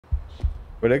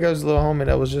Well, there goes the little homie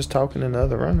that was just talking in the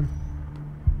other room.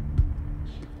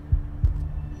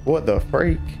 What the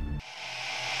freak?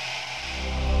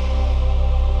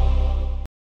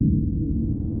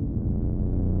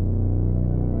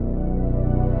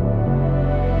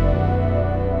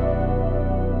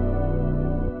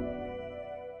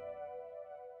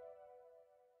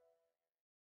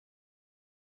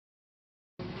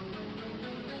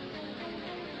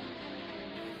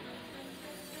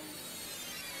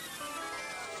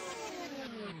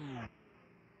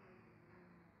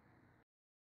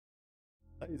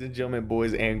 Ladies and gentlemen,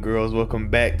 boys and girls, welcome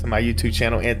back to my YouTube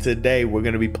channel, and today we're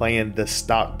going to be playing The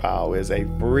Stockpile. It's a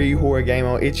free horror game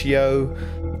on itch.io,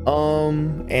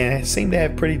 and it seemed to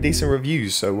have pretty decent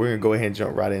reviews, so we're going to go ahead and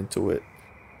jump right into it.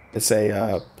 It's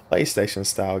a PlayStation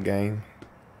style game,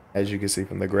 as you can see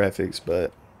from the graphics,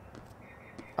 but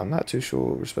I'm not too sure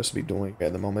what we're supposed to be doing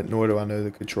at the moment, nor do I know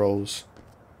the controls,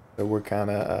 so we're kind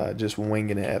of just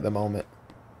winging it at the moment.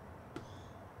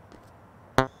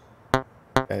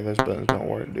 Okay, those buttons don't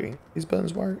work, do these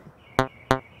buttons work?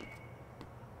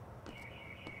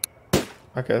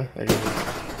 Okay, there you go.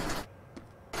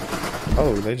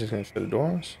 Oh, they just gonna shut the door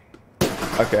on us?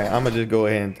 Okay, I'm gonna just go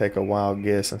ahead and take a wild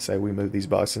guess and say we move these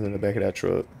boxes in the back of that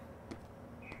truck.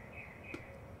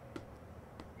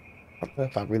 I don't know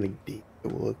if I really dig the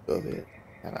look of it.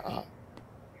 Kinda odd.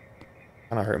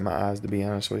 Kinda hurt my eyes, to be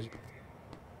honest with you.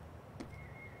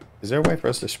 Is there a way for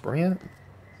us to sprint?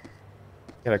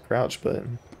 Got a crouch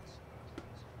button.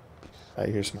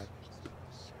 Alright, here's my...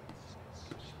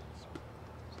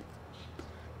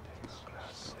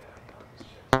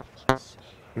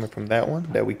 Coming from that one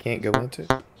that we can't go into.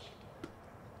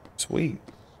 Sweet.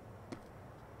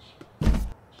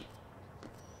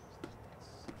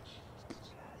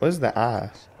 What is the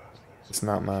eye? It's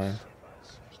not mine.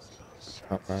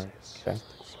 Not mine. Okay.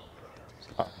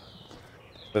 Oh.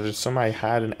 So there's somebody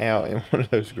hiding out in one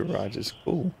of those garages.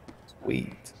 Cool.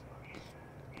 Sweet.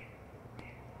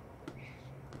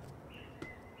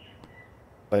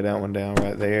 Lay that one down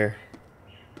right there.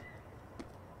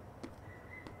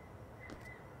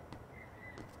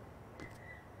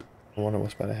 I wonder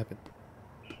what's about to happen.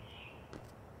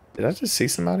 Did I just see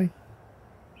somebody?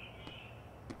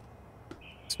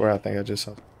 I swear I think I just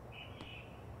saw.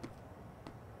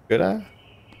 Could I?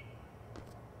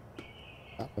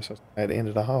 I was at the end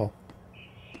of the hall.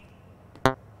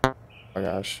 Oh my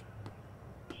gosh.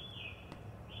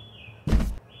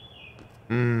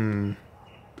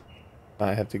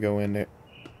 I have to go in there.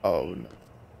 Oh no.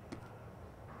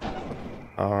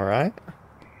 Alright.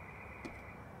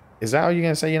 Is that all you're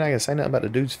gonna say? You're not gonna say nothing about the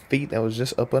dude's feet that was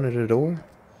just up under the door?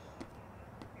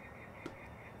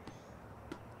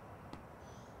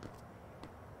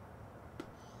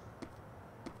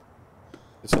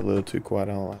 It's a little too quiet.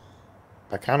 I don't like.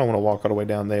 I kind of want to walk all the way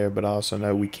down there, but I also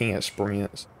know we can't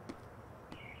sprint.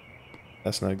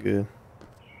 That's not good.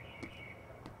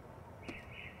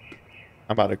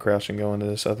 I'm about to crouch and go into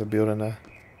this other building now.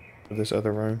 This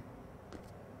other room.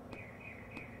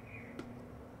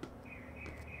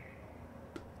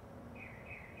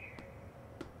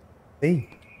 Hey,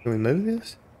 can we move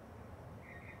this?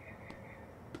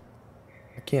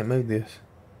 I can't move this.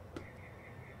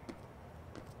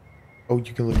 Oh,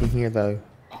 you can look in here though.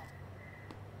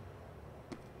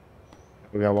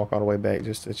 We gotta walk all the way back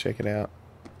just to check it out.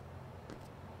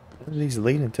 What are these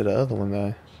leading to the other one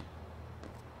though?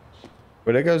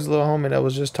 Well, there goes the little homie that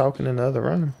was just talking in the other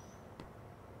room.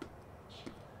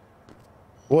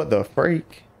 What the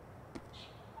freak?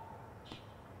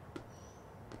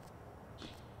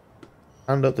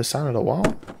 Climbed up the side of the wall?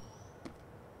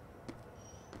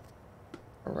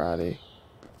 Alrighty.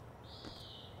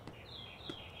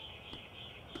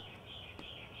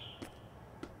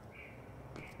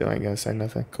 Still ain't gonna say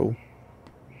nothing. Cool.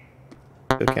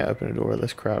 Still can't open the door.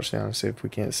 Let's crouch down and see if we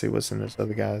can't see what's in this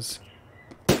other guy's.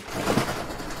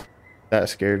 That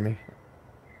scared me.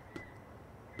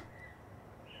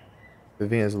 The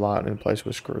vent is locked in place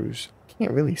with screws.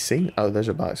 Can't really see. Oh, there's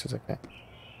your boxes. Okay.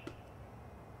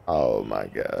 Oh my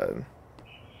god.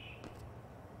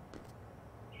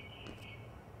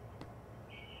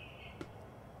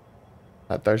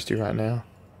 Not thirsty right now.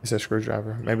 It's a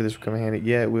screwdriver. Maybe this will come in handy.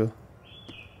 Yeah, it will.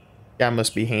 Guy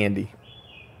must be handy.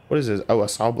 What is this? Oh, a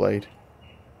saw blade.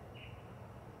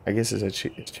 I guess it's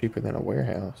cheaper than a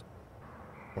warehouse.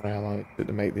 I wonder how long it took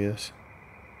to make this.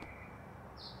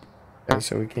 Okay,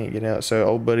 so we can't get out. So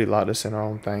old buddy locked us in our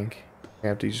own thing. We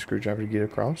have to use a screwdriver to get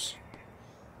across.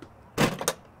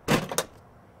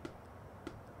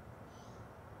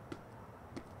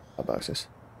 Boxes.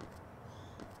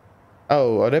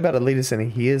 Oh, are they about to lead us into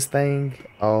his thing?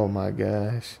 Oh my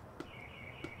gosh.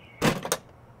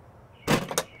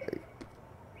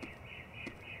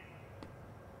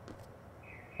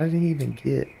 How did he even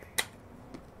get?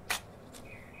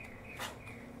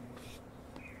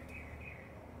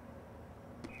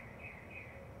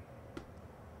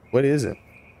 What is it?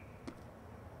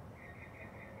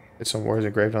 There's some words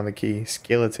engraved on the key.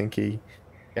 Skeleton key.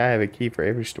 I have a key for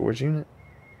every storage unit.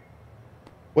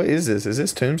 What is this? Is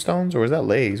this tombstones or is that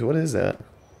legs? What is that?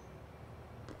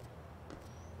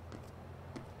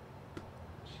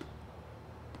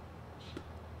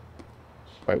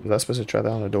 Wait, was I supposed to try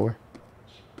that on the door?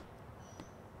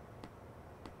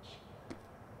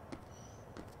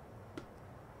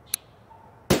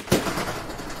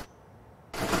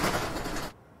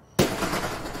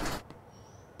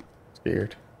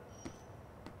 Scared.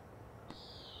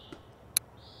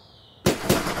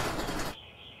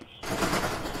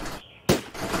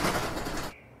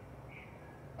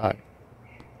 Alright.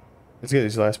 Let's get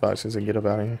these last boxes and get up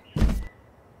out of here.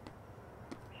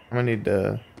 I'm gonna need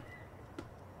the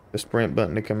sprint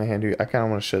button to come in handy. I kind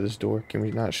of want to shut this door. Can we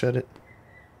not shut it?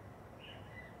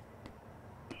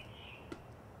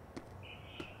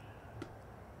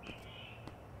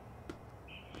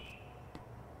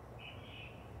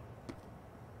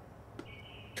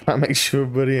 Try to make sure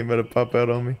buddy ain't about to pop out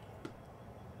on me.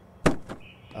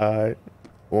 Alright.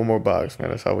 One more box, man.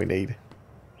 That's all we need.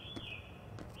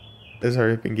 Let's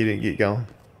hurry up and get going.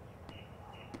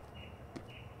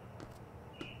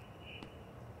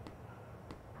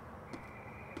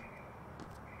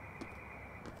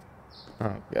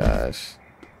 Oh gosh.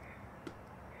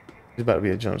 It's about to be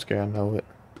a jump scare, I know it.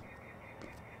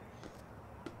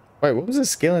 Wait, what was the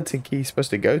skeleton key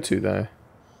supposed to go to though?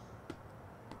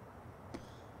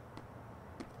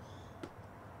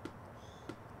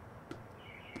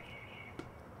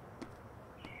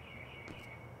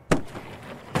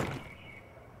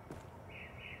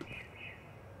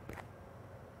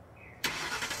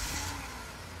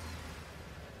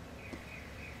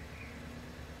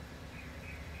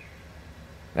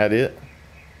 That it?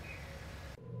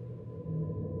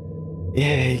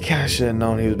 Yeah, he kind of should have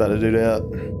known he was about to do that.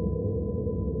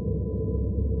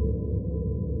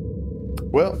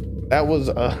 Well, that was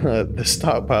the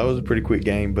Stockpile. It was a pretty quick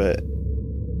game, but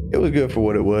it was good for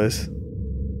what it was.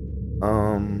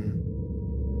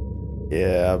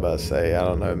 Yeah, I was about to say, I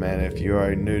don't know, man. If you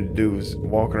already knew the dude was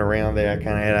walking around there, I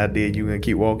kind of had an idea you were going to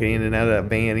keep walking in and out of that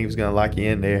van. He was going to lock you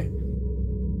in there.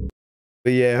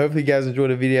 But yeah, hopefully you guys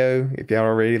enjoyed the video. If y'all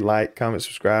already like, comment,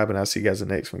 subscribe, and I'll see you guys in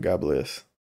the next one. God bless.